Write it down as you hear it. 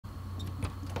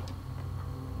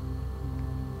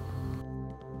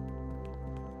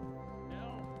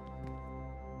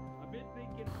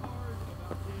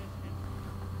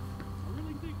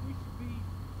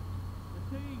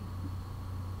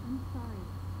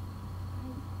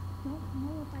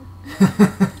that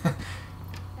way.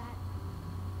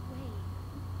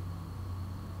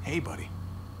 Hey, buddy.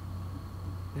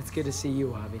 It's good to see you,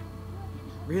 Javi.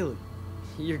 Really.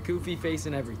 Your goofy face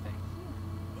and everything.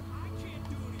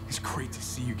 It's great to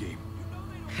see you, Gabe.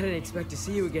 I didn't expect to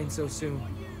see you again so soon.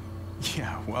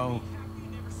 Yeah, well,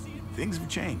 things have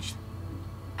changed.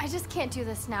 I just can't do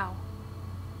this now.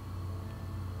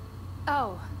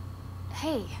 Oh,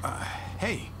 hey.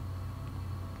 Hey.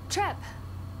 Trip.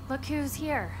 Look who's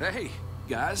here. Hey,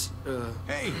 guys.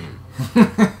 Hey.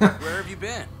 Where have you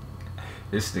been?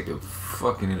 This nigga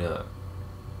fucking it up.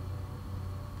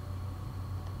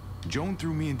 Joan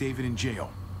threw me and David in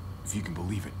jail, if you can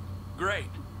believe it. Great.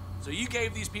 So you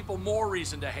gave these people more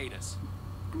reason to hate us.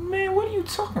 Man, what are you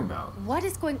talking about? What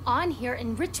is going on here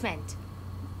in Richmond?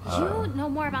 You know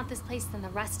more about this place than the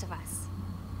rest of us.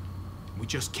 We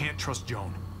just can't trust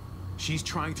Joan. She's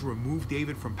trying to remove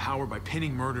David from power by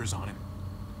pinning murders on him.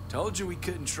 Told you we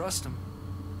couldn't trust him.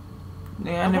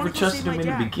 Yeah, I never trusted him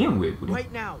to begin with.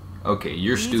 Right now. Okay,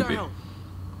 you're stupid.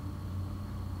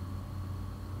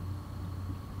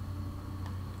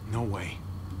 No way.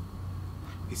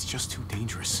 It's just too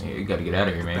dangerous. Yeah, you gotta get out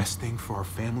of here, man. The best thing for our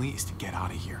family is to get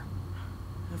out of here.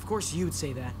 Of course you'd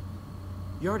say that.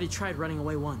 You already tried running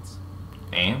away once.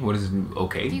 And what is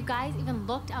okay? Have you guys even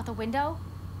looked out the window?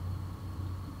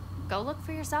 Go look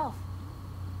for yourself.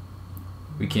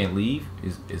 We can't leave?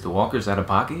 Is the walkers out of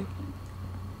pocket?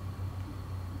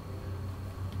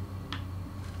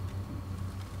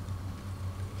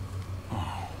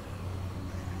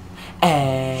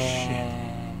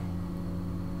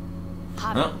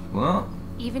 Javi, Well.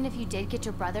 even if you did get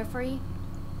your brother free,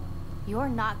 you're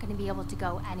not going to be able to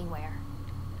go anywhere.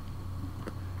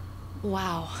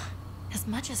 Wow. As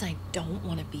much as I don't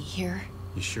want to be here.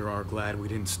 You sure are glad we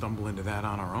didn't stumble into that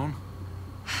on our own?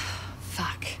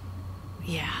 Fuck.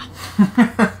 Yeah.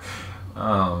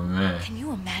 Oh, man. Can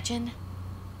you imagine?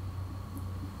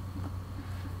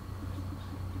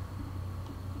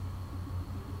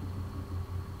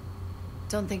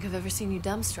 Don't think I've ever seen you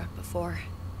dumbstruck before,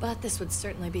 but this would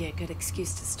certainly be a good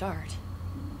excuse to start.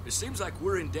 It seems like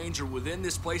we're in danger within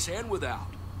this place and without.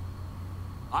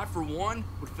 I, for one,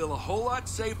 would feel a whole lot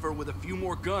safer with a few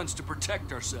more guns to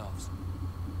protect ourselves.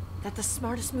 That the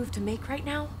smartest move to make right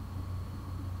now?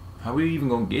 How are we even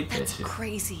gonna get that That's shit?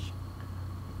 crazy.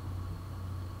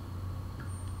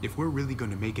 If we're really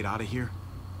gonna make it out of here,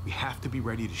 we have to be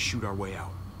ready to shoot our way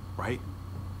out, right?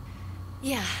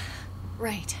 Yeah,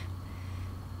 right.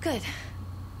 Good.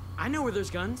 I know where there's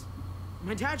guns.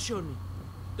 My dad showed me.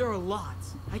 There are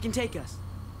lots. I can take us.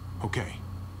 Okay.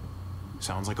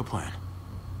 Sounds like a plan.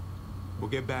 We'll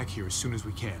get back here as soon as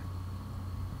we can.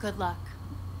 Good luck.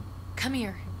 Come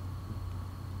here.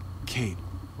 Kate.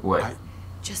 What?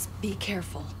 Just be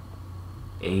careful.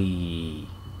 Hey.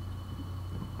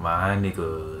 My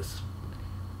niggas.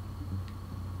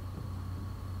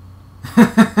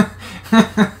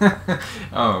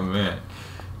 Oh, man.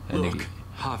 That Look, nigga.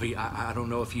 Javi, I don't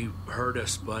know if you heard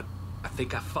us, but I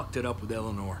think I fucked it up with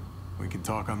Eleanor. We can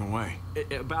talk on the way.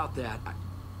 About that,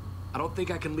 I don't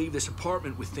think I can leave this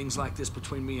apartment with things like this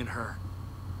between me and her.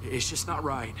 It's just not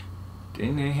right.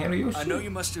 Didn't they handle your shit? I know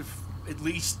you must have at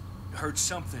least heard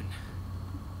something.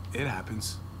 It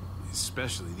happens.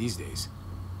 Especially these days.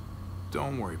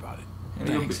 Don't worry about it.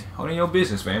 Handle your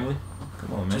business, family.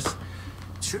 Come on, man. Just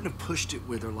shouldn't have pushed it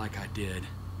with her like I did.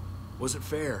 Wasn't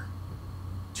fair.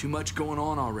 Too much going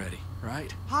on already,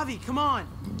 right? Javi, come on.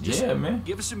 Yeah, man.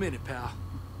 Give us a minute, pal.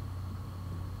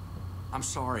 I'm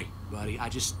sorry, buddy. I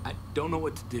don't know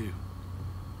what to do.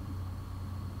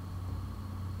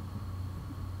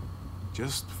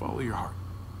 Just follow your heart.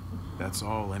 That's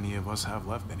all any of us have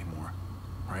left anymore,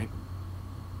 right?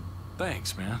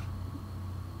 Thanks, man.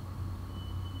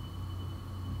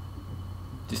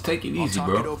 Just take it easy, I'll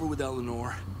bro. talk it over with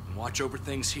Eleanor and watch over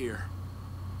things here.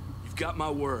 You've got my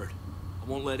word. I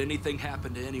won't let anything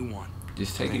happen to anyone.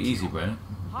 Just take it easy, bro.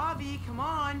 Javi, come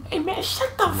on. Hey, man,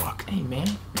 shut the fuck. Hey, man.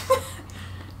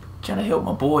 Trying to help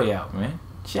my boy out, man.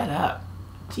 Shut up.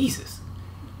 Jesus.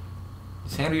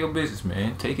 Just handle your business,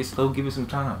 man. Take it slow. Give it some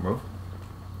time, bro.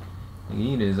 Nigga,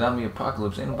 you in the zombie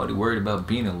apocalypse. Ain't nobody worried about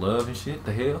being in love and shit.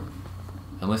 The hell?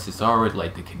 Unless it's already,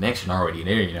 like, the connection already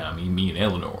there, you know what I mean? Me and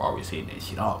Eleanor always hitting that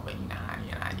shit off, but you know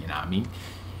what I mean?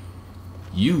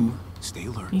 You... Stay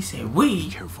alert. He said, we be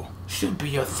careful. Should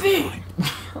be a thing.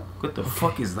 What the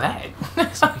fuck is that?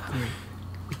 It's gonna be great.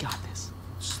 We got this.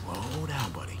 Slow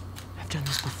down, buddy. I've done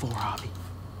this before, Javi.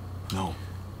 No,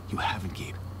 you haven't,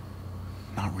 Gabe.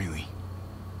 Not really.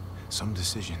 Some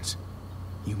decisions,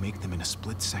 you make them in a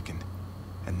split second,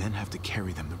 and then have to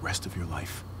carry them the rest of your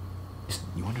life.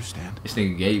 You understand? This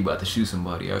nigga Gabe about to shoot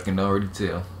somebody. I can already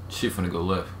tell. Shit finna go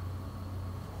left.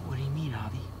 What do you mean,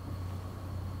 Javi?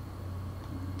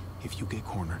 If you get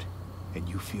cornered and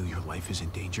you feel your life is in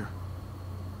danger,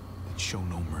 then show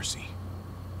no mercy.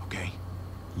 Okay?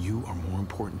 You are more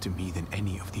important to me than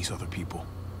any of these other people.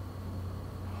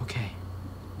 Okay.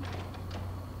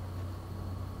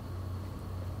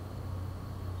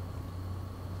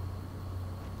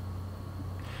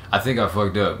 I think I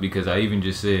fucked up because I even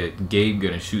just said Gabe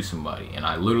gonna shoot somebody, and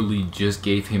I literally just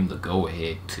gave him the go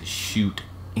ahead to shoot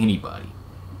anybody.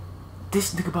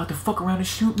 This nigga about to fuck around and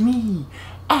shoot me.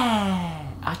 Ah,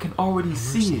 I can already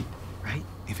see it. Right?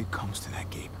 If it comes to that,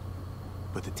 Gabe.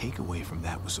 But the takeaway from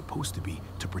that was supposed to be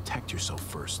to protect yourself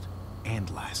first and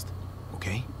last.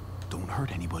 Okay? Don't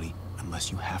hurt anybody unless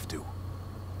you have to.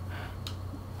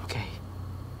 Okay.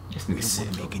 This We nigga don't said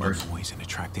want to no make mercy. any noise and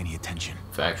attract any attention.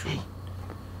 Factual. Hey.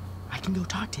 I can go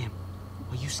talk to him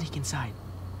while you sneak inside.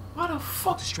 Why the I'll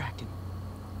fuck? distract him.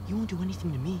 You won't do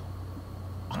anything to me.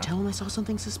 I'll tell him I saw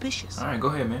something suspicious. Alright, go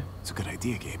ahead, man. It's a good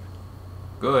idea, Gabe.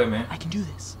 Go ahead, man. I can do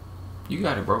this. You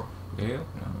got it, bro. Yeah,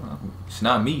 it's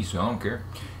not me, so I don't care.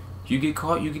 If you get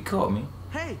caught, you get caught, man.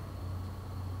 Hey!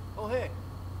 Oh, hey.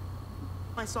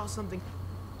 I saw something.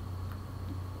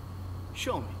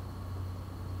 Show me.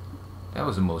 That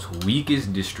was the most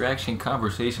weakest distraction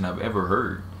conversation I've ever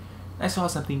heard. I saw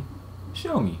something.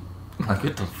 Show me. I'm like,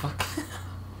 what the fuck?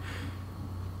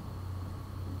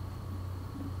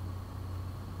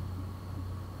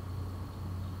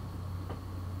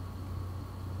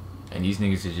 And these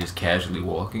niggas are just casually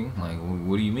walking? Like,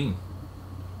 what do you mean?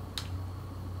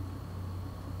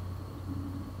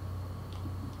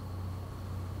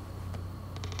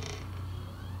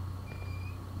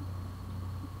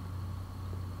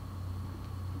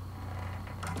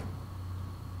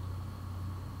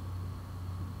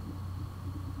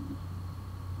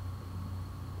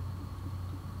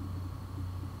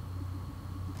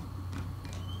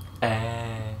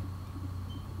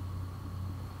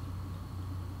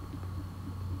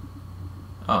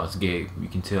 Oh, it's Gabe. You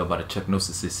can tell by the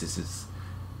Chucknosis.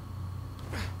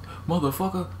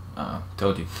 Motherfucker.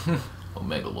 Told you.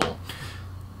 Omega lol.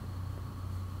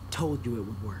 Told you it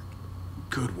would work.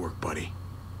 Good work, buddy.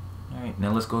 Alright,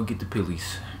 now let's go get the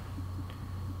pillies.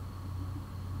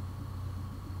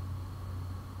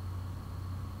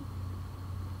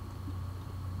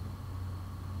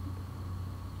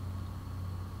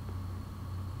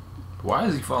 Why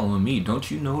is he following me?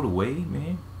 Don't you know the way,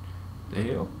 man? The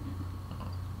hell?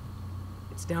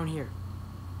 It's down here.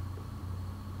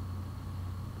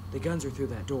 The guns are through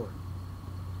that door.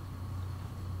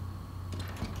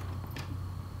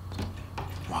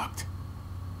 Locked.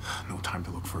 No time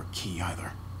to look for a key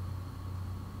either.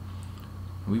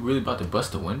 We really about to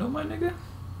bust the window, my nigga?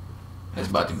 That's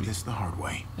about to do be. this the hard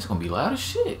way. It's gonna be loud as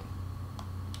shit.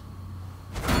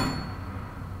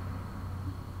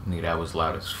 Nigga, that was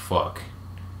loud as fuck.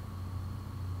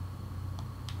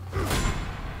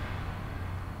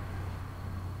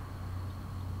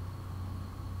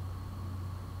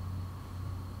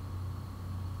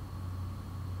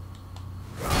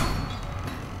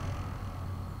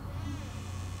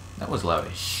 That was loud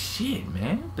as shit,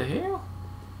 man. What the hell?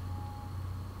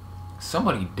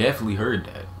 Somebody definitely heard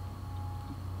that.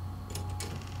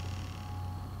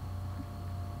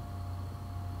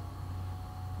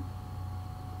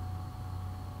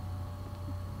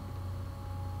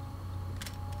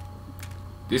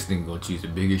 This nigga gonna choose the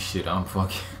biggest shit. I'm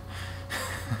fucking.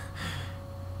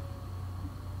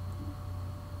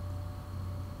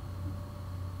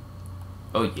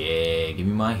 Oh yeah, give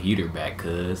me my heater back,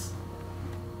 cuz.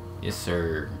 Yes,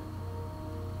 sir.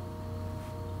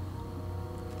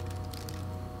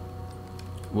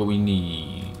 What we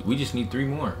need? We just need 3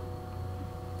 more.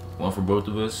 1 for both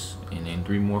of us, and then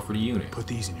 3 more for the unit. Put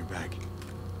these in your bag.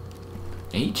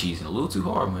 And he cheesing a little too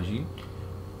hard, my G.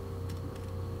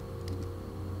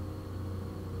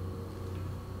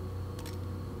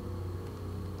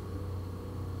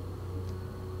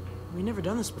 We've never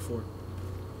done this before.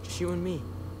 Just you and me.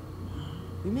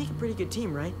 We make a pretty good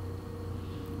team, right?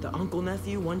 The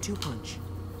uncle-nephew 1-2 punch.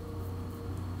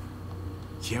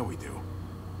 Yeah, we do.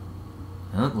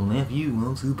 Uncle nephew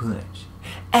wants to punch.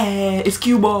 It's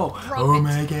cue ball. Oh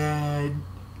my god.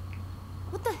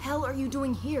 What the hell are you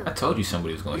doing here? I told you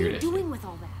somebody was gonna What are hear you that doing shit. with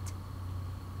all that?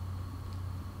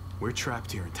 We're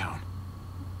trapped here in town.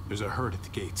 There's a herd at the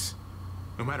gates.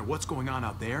 No matter what's going on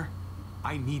out there,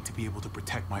 I need to be able to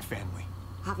protect my family.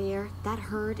 Javier, that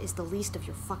herd is the least of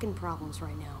your fucking problems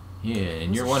right now. Yeah,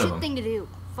 and you're It's a one of shit them. thing to do,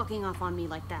 fucking off on me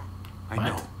like that. I What?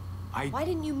 know. Why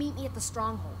didn't you meet me at the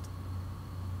stronghold?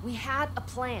 We had a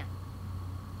plan.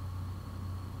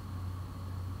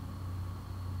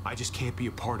 I just can't be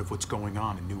a part of what's going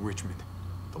on in New Richmond.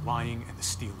 The lying and the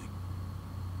stealing.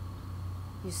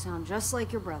 You sound just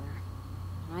like your brother.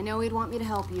 I know he'd want me to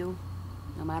help you,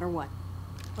 no matter what.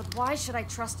 But why should I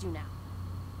trust you now?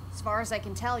 As far as I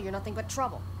can tell, you're nothing but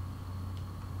trouble.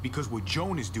 Because what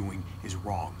Joan is doing is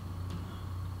wrong.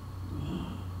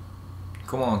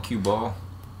 Come on, cue ball.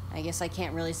 I guess I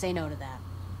can't really say no to that.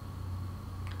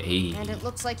 Hey. And it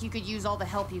looks like you could use all the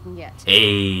help you can get.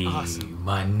 Hey, Awesome.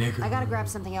 my nigga. I gotta grab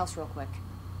something else real quick.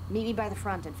 Meet me by the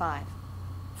front in 5.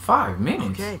 5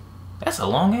 minutes? Okay. That's a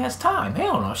long ass time.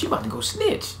 Hell no, she about to go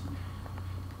snitch.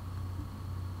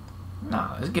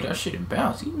 Nah, let's get our shit in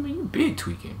bounce. You big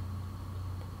tweaking.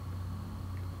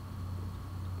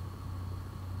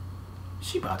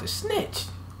 She about to snitch.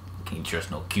 Can't trust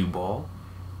no cue ball.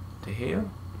 The hell?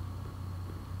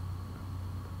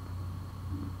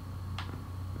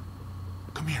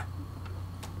 Come here.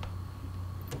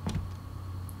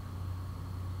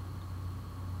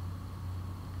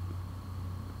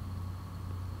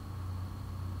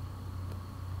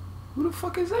 Who the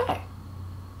fuck is that?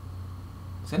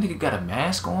 Does that nigga got a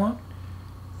mask on?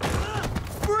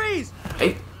 Freeze!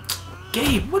 Hey,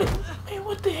 Gabe, what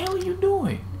the hell are you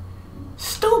doing?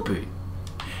 Stupid.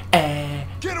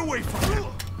 Get away from him!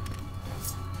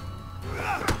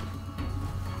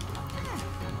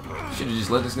 Should've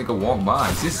just let this nigga walk by.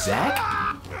 Is this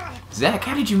Zach? Zach,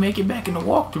 how did you make it back in the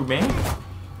walkthrough, man?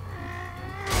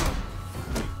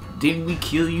 Didn't we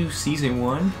kill you season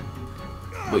 1?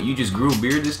 But you just grew a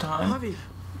beard this time? Javi,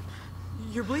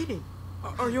 you're bleeding.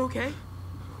 Are you okay?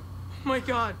 Oh my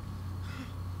God.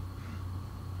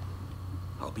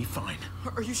 I'll be fine.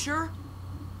 Are you sure?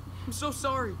 I'm so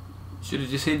sorry. Should've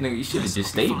just hit nigga. You should've Yes,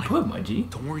 just I'll be stayed fine. put, my G.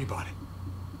 Don't worry about it.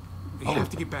 We Oh. have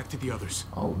to get back to the others.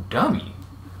 Oh, dummy.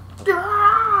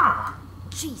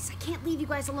 Jeez, I can't leave you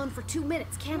guys alone for 2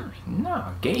 minutes, can I?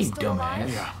 Nah, Gabe, still alive?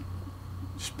 dumbass. Yeah.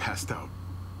 Just passed out.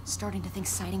 Starting to think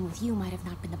siding with you might have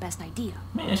not been the best idea.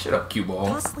 Man, shut up, cue ball.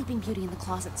 Toss Sleeping Beauty in the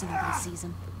closet so nobody sees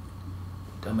him.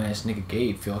 Dumbass nigga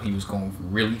Gabe felt he was gonna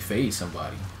really fade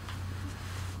somebody.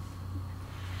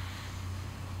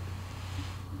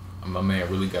 My man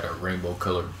really got a rainbow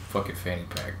colored fucking fanny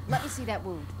pack. Let me see that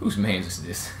wound. Whose man's is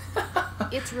this?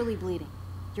 It's really bleeding.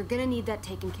 You're gonna need that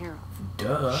taken care of.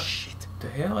 Duh. Shit. The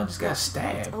hell? I just got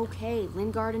stabbed. Okay,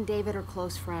 Lingard and David are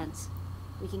close friends.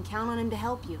 We can count on him to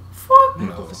help you. Fuck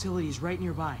Medical no. facility is right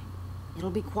nearby. It'll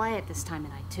be quiet this time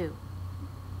of night, too.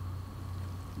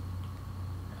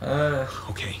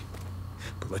 Okay.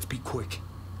 But let's be quick.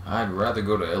 I'd rather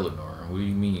go to Eleanor. What do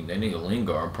you mean? That nigga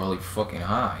Lingard probably fucking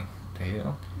high. The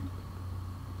hell?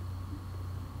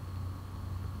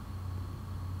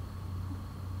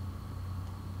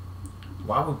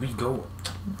 Why would we go?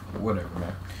 Whatever,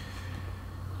 man.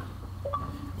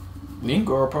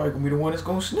 Lingard probably gonna be the one that's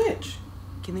gonna snitch.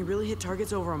 Can they really hit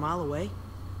targets over a mile away?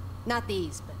 Not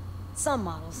these, but some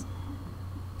models.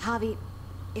 Javi,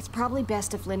 it's probably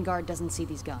best if Lingard doesn't see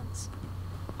these guns.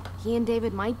 He and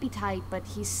David might be tight, but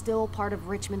he's still part of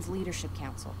Richmond's leadership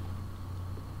council.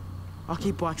 I'll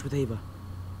keep watch with Ava.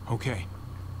 Okay.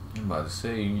 I'm about to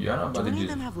say, y'all not Do about to any of just...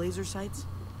 them have laser sights?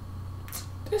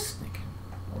 This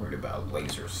nigga worried about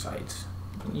laser sights.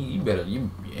 You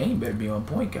ain't better be on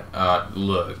point, guy.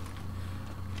 Look,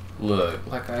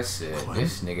 like I said, Clem?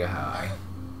 this nigga high.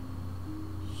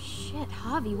 Shit,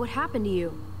 Javi, what happened to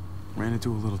you? Ran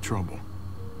into a little trouble.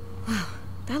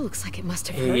 That looks like it must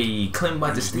have hurt. Hey, Clem about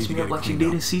to just stitch need to me get up it like she cleaned did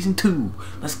up. in season 2.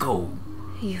 Let's go.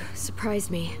 You surprised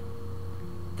me.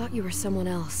 Thought you were someone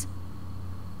else.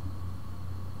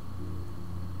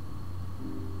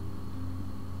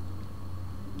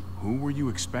 Who were you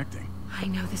expecting? I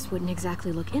know this wouldn't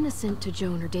exactly look innocent to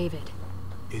Joan or David.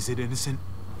 Is it innocent?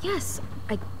 Yes,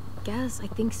 I guess. I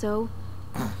think so.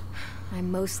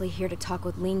 I'm mostly here to talk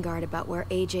with Lingard about where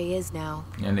AJ is now.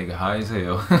 That nigga high as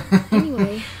hell.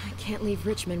 Anyway, I can't leave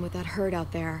Richmond with that herd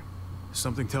out there.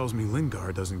 Something tells me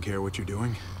Lingard doesn't care what you're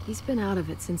doing. He's been out of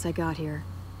it since I got here.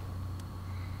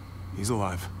 He's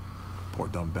alive. Poor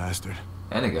dumb bastard.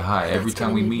 That nigga high every That's time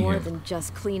gonna we need meet more him. than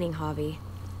just cleaning, Javi.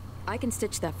 I can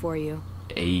stitch that for you.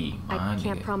 Hey, my I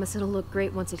can't nigga. promise it'll look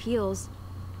great once it heals.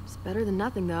 It's better than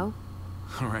nothing, though.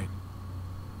 All right.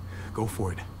 Go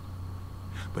for it.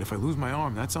 But if I lose my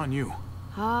arm, that's on you.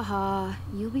 Ha ha,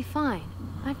 you'll be fine.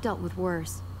 I've dealt with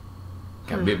worse.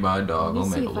 Got bit by a dog. Let Go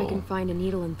me see make a if I can little. find a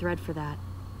needle and thread for that.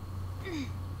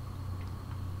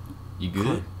 You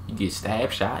good? You get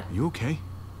stabbed, shot, You okay?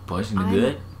 punched in the I'm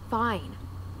gut? fine.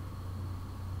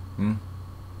 Hmm?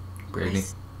 I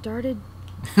Pregnant? started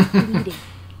bleeding.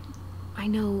 I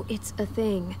know, it's a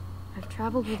thing. I've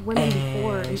traveled with women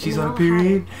before. And she's they on all a had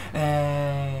it.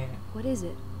 period. What is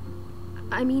it?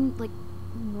 I mean, like,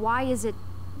 Why is it...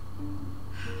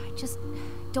 I just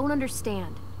don't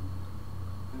understand.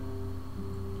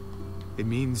 It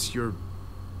means you're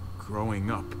growing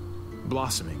up,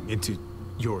 blossoming into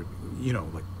your, you know,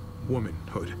 like,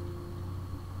 womanhood.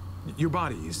 Your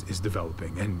body is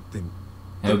developing, and then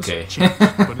things Okay. change,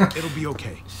 but it'll be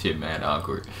okay. Shit, man,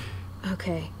 awkward.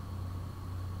 Okay.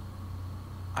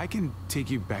 I can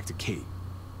take you back to Kate.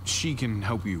 She can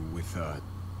help you with,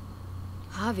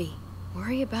 Javi,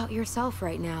 worry about yourself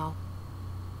right now.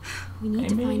 We need Hey,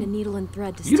 to man. find a needle and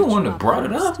thread to You the stitch one you that up brought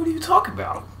it first. up. What are you talking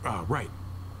about? right.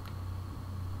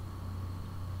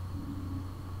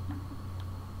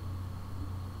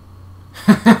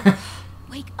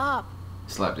 Wake up!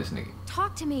 Slap this nigga.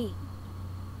 Talk to me!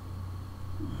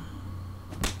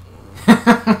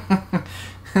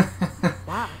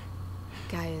 Wow.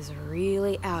 Guy is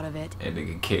really out of it. That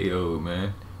nigga KO,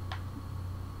 man.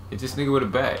 Hit this nigga with a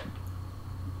bat.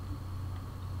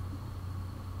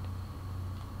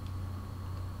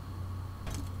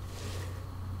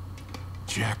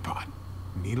 Jackpot.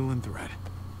 Needle and thread.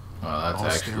 Oh, that's All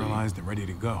actually sterilized and ready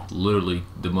to go. literally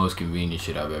the most convenient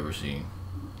shit I've ever seen.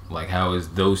 Like, how is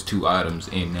those two items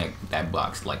in that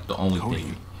box like the only Cody.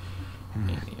 thing in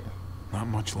here? Not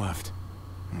much left.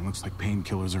 It looks like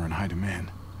painkillers are in high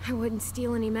demand. I wouldn't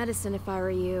steal any medicine if I were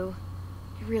you.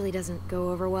 It really doesn't go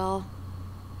over well.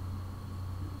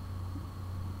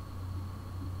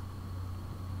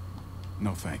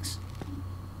 No thanks.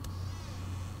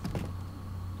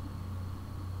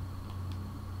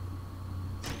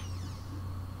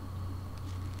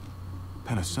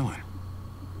 Penicillin.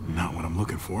 Not what I'm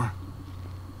looking for.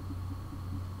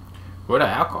 Where the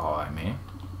alcohol at, man?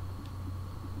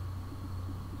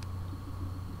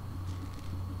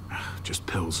 Just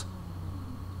pills.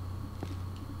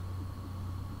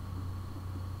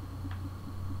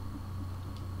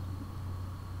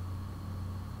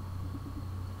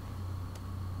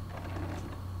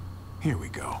 Here we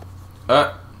go.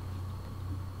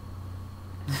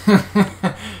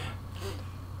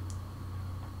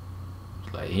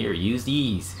 Like, here, use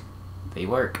these. They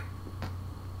work.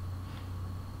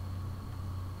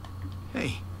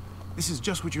 Hey, this is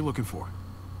just what you're looking for.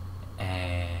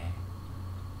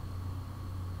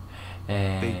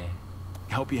 They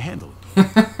help you handle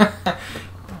it.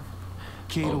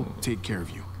 Kate'll take care of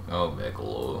you. Oh,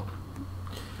 Mechalo.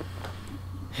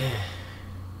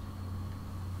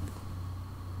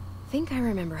 Think I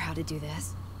remember how to do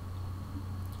this.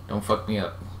 Don't fuck me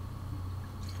up.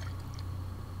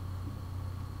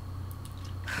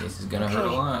 This is gonna hurt a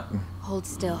Okay. lot. Hold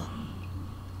still.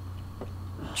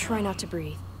 Try not to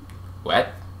breathe.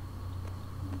 What?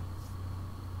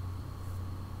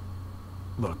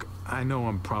 Look, I know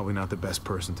I'm probably not the best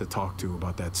person to talk to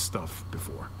about that stuff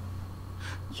before.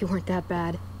 You weren't that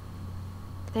bad.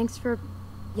 Thanks for,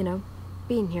 you know,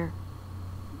 being here.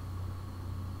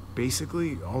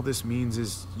 Basically, all this means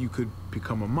is you could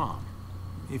become a mom,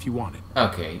 if you wanted.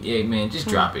 Okay, yeah, man, just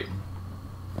drop it.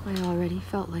 I already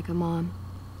felt like a mom.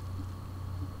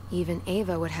 Even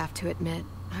Ava would have to admit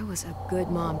I was a good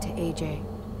mom to AJ.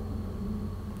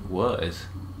 Was.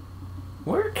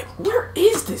 Where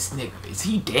is this nigga? Is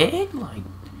he dead? Like,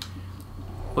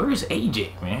 where is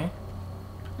AJ, man?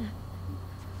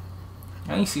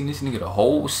 I ain't seen this nigga the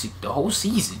whole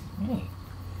season. Man.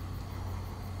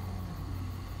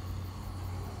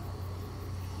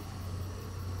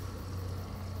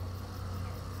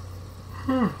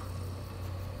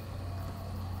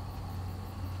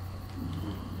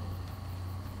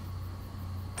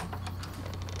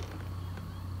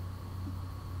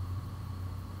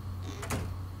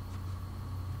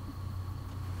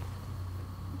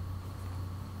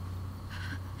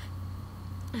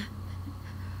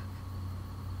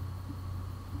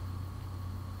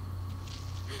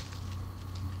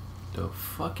 The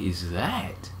fuck is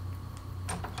that?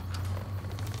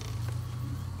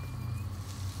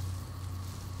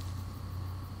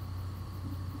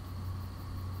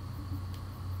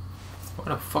 Why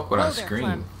the fuck would I Hello there, scream?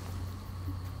 Clem.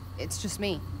 It's just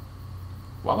me.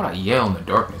 Why would I yell in the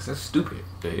darkness? That's stupid.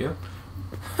 The hell?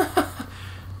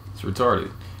 It's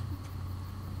retarded.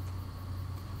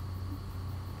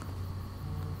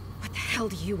 What the hell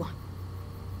do you want?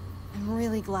 I'm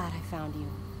really glad I found you.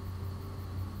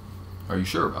 Are you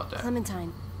sure about that?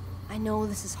 Clementine, I know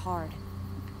this is hard.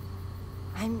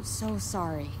 I'm so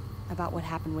sorry about what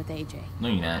happened with AJ. No,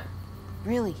 you're not.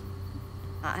 Really,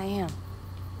 I am.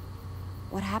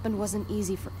 What happened wasn't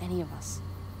easy for any of us.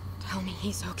 Tell me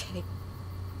he's okay.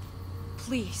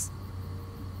 Please.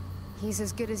 He's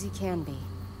as good as he can be,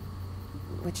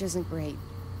 which isn't great.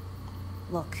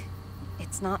 Look,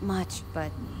 it's not much,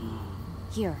 but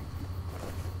here.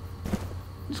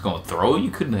 Just gonna throw it?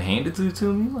 You couldn't have handed it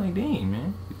to me? Like, dang,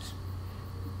 man.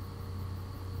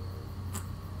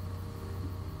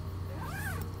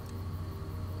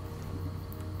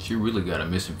 She really got a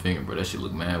missing finger, bro. That shit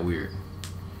look mad weird.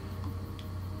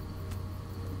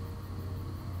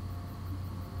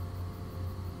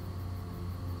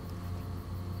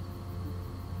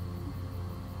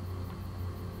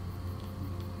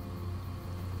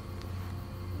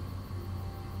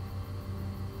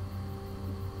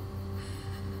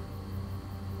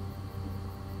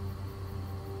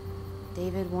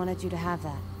 David wanted you to have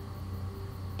that.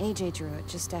 AJ drew it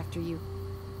just after you...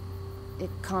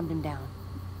 It calmed him down.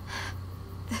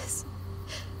 This...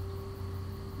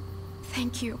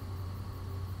 Thank you.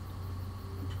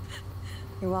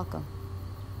 You're welcome.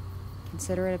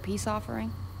 Consider it a peace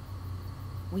offering.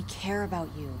 We care about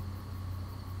you.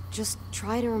 Just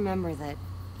try to remember that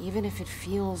even if it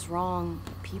feels wrong,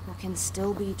 people can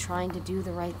still be trying to do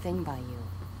the right thing by you.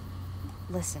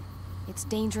 Listen, it's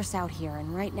dangerous out here,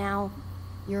 and right now,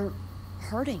 you're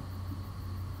hurting.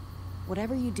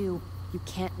 Whatever you do, you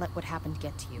can't let what happened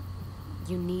get to you.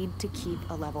 You need to keep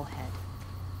a level head.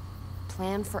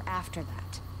 Plan for after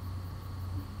that.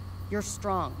 You're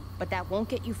strong, but that won't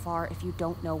get you far if you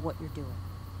don't know what you're doing.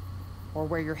 Or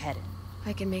where you're headed.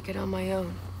 I can make it on my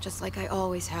own, just like I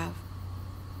always have.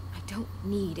 I don't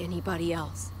need anybody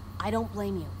else. I don't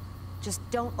blame you. Just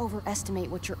don't overestimate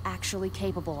what you're actually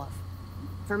capable of.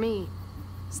 For me,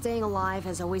 staying alive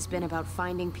has always been about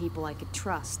finding people I could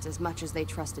trust as much as they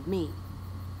trusted me.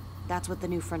 That's what the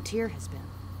new frontier has been.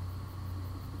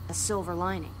 A silver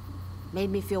lining. Made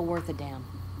me feel worth a damn.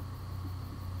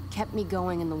 Kept me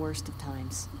going in the worst of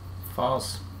times.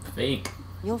 False. Fake.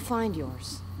 You'll find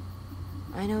yours.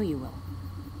 I know you will.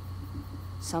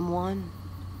 Someone,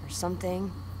 or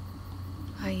something.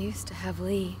 I used to have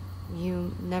Lee.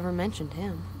 You never mentioned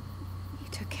him. He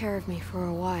took care of me for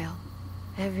a while.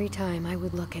 Every time I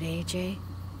would look at AJ,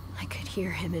 I could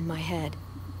hear him in my head,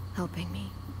 helping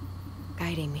me,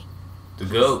 guiding me. The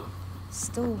goat.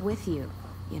 Still with you,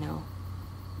 you know.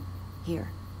 Here.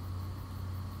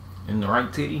 In the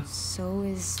right titty. So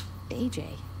is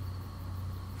AJ.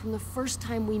 From the first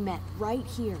time we met, right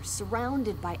here,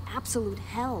 surrounded by absolute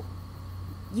hell,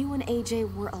 you and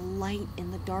AJ were a light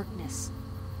in the darkness.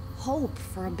 Hope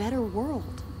for a better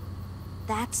world.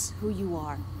 That's who you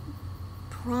are.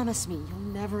 Promise me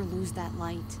you'll never lose that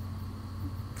light.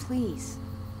 Please.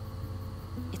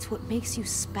 It's what makes you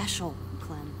special,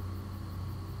 Clem.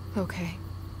 Okay,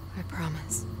 I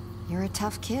promise. You're a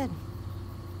tough kid.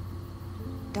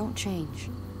 Don't change.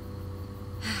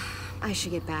 I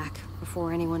should get back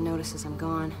before anyone notices I'm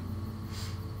gone.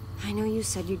 I know you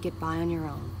said you'd get by on your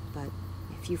own, but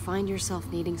if you find yourself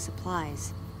needing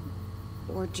supplies,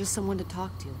 or just someone to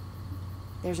talk to,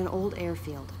 there's an old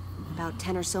airfield about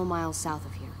 10 or so miles south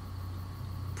of here.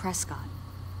 Prescott.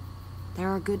 There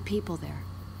are good people there.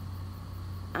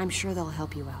 I'm sure they'll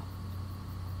help you out.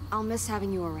 I'll miss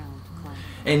having you around, Clem.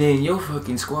 And then your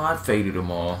fucking squad faded them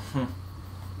all.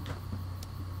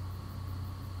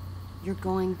 You're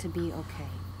going to be okay.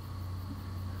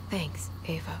 Thanks,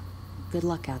 Ava. Good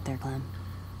luck out there, Clem.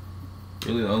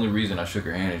 Really, the only reason I shook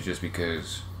her hand is just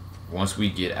because once we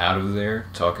get out of there,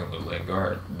 talking with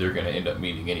Lingard, they're gonna end up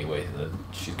meeting anyway. And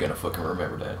she's gonna fucking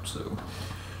remember that, so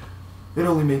it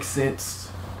only makes sense.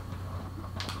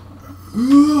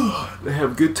 They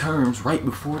have good terms right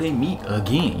before they meet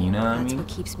again, you know what I mean? That's what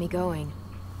keeps me going.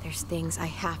 There's things I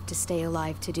have to stay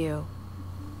alive to do.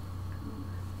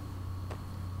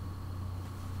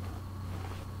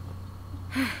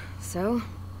 So,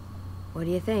 what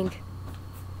do you think?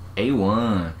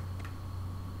 A1.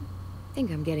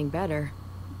 Think I'm getting better.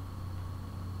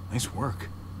 Nice work.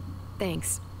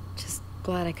 Thanks. Just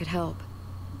glad I could help.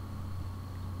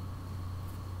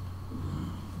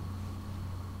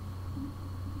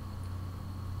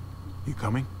 You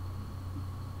coming?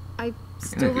 I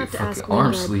still have to ask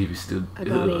arm Lingard sleeve is still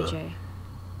about AJ.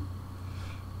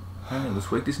 Alright, let's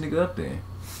wake this nigga up then.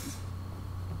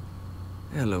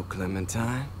 Hello,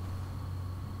 Clementine.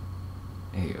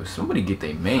 Hey, yo, somebody get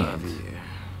their man. Javier.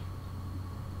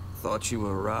 Thought you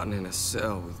were rotting in a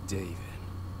cell with David.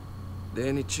 There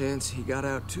any chance he got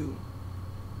out too?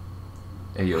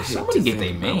 Hey, yo, I hate somebody to get their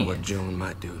think about man. what Joan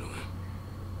might do to him.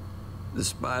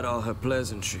 Despite all her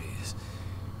pleasantries,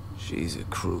 she's a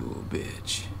cruel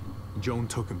bitch. Joan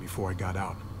took him before I got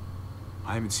out.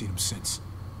 I haven't seen him since.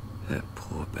 That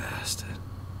poor bastard.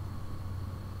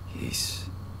 He's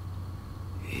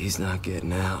not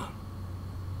getting out.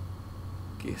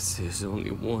 Guess there's only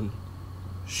one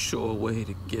sure way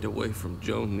to get away from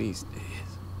Joan these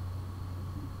days.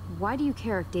 Why do you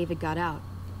care if David got out?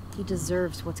 He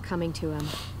deserves what's coming to him.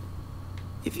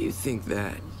 If you think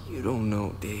that, you don't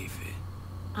know David.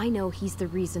 I know he's the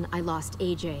reason I lost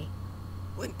AJ.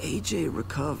 When AJ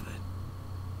recovered,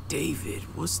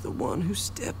 David was the one who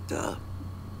stepped up.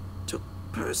 Took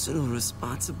personal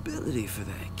responsibility for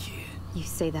that kid. You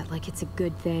say that like it's a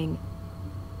good thing.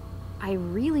 I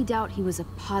really doubt he was a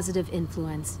positive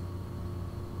influence.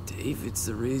 David's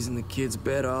the reason the kid's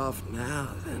better off now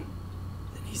than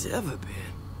he's ever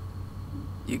been.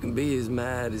 You can be as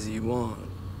mad as you want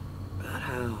about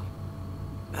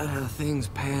how things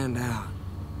panned out.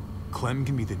 Clem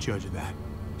can be the judge of that.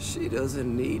 She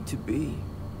doesn't need to be.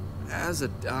 As a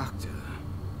doctor,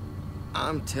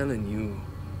 I'm telling you,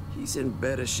 he's in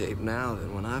better shape now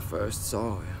than when I first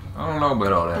saw him. I don't know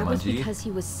about all that, That my was G. because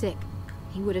he was sick.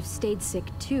 He would have stayed sick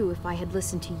too if I had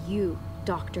listened to you,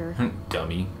 Doctor.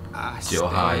 Dummy. I Still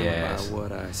high stand ass. by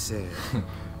what I said.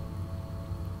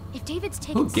 If David's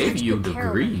taking Who gave such you a good care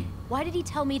of degree? me, why did he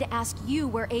tell me to ask you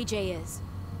where AJ is?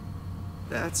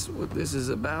 That's what this is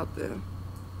about, then.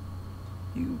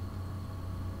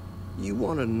 You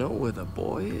want to know where the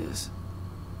boy is?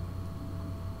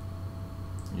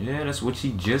 Yeah, that's what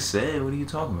she just said. What are you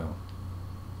talking about?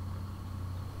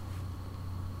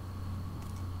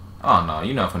 Oh no,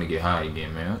 you're not gonna get high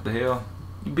again, man. What the hell?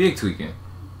 You big tweaking.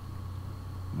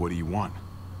 What do you want?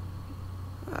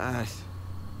 I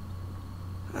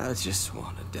just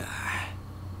want to die.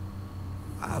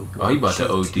 Oh, he about to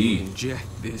want OD. you inject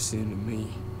this into me.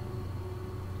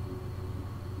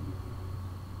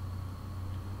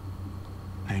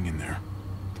 Hang in there.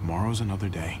 Tomorrow's another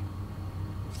day.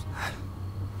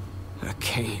 I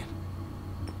can't.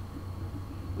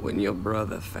 When your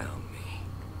brother found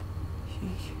me,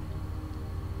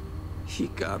 he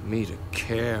got me to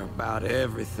care about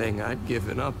everything I'd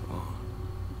given up on.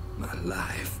 My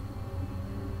life.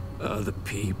 Other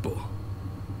people.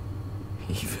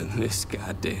 Even this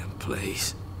goddamn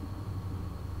place.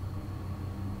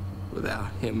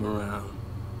 Without him around,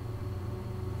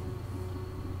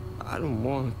 I don't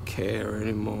want to care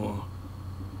anymore.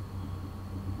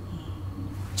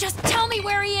 Just tell me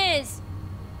where he is!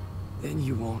 Then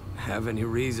you won't have any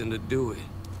reason to do it.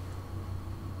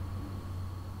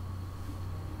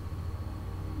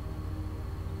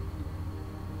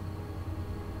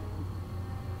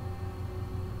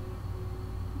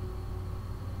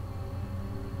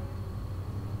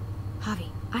 Javi,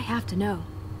 I have to know.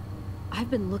 I've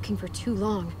been looking for too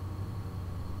long.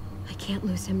 I can't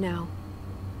lose him now.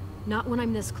 Not when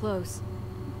I'm this close.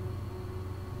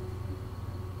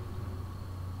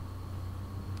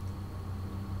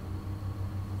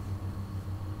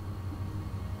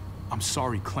 I'm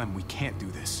sorry, Clem. We can't do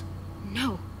this.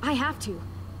 No, I have to.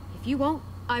 If you won't,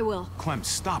 I will. Clem,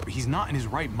 stop. He's not in his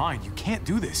right mind. You can't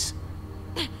do this.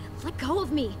 Let go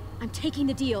of me. I'm taking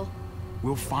the deal.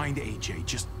 We'll find AJ,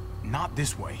 just not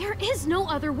this way. There is no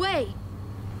other way.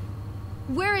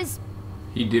 Where is...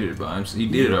 He did it, Vimes. He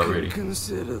did it already. You can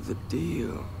consider the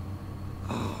deal.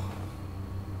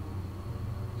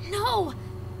 No!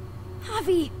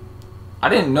 Javi, I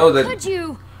didn't know that. could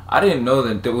you? I didn't know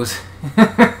that there was.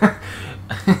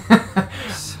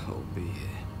 So be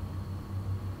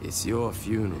it. It's your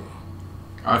funeral.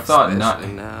 I thought not.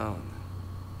 Especially now.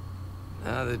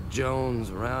 Now that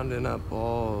Jones rounding up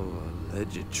all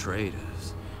alleged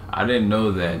traitors. I didn't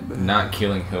know that not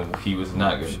killing him, he was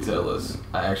not going to tell us.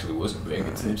 I actually wasn't paying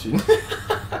attention.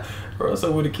 Or else I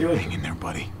would have killed Hang him. in there,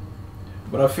 buddy.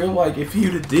 But I feel like if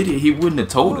he'd have did it, he wouldn't have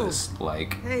told Whoa. us.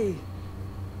 Like, Hey.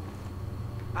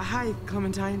 Hi,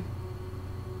 Clementine.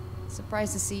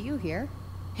 Surprised to see you here.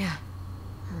 Yeah,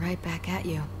 right back at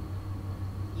you.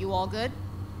 You all good?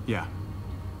 Yeah.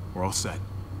 We're all set.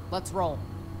 Let's roll.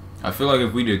 I feel like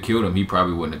if we'd have killed him, he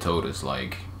probably wouldn't have told us.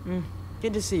 Like,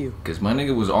 Good to see you. because my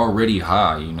nigga was already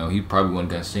high, you know. He probably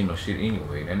wouldn't have seen no shit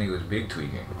anyway. That nigga was big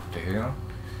tweaking. What the hell?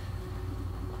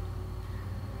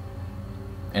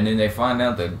 And then they find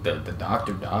out that the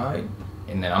doctor died,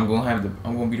 and then I'm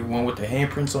gonna be the one with the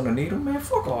handprints on the needle. Man,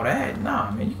 fuck all that.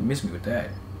 Nah, man, you can miss me with that.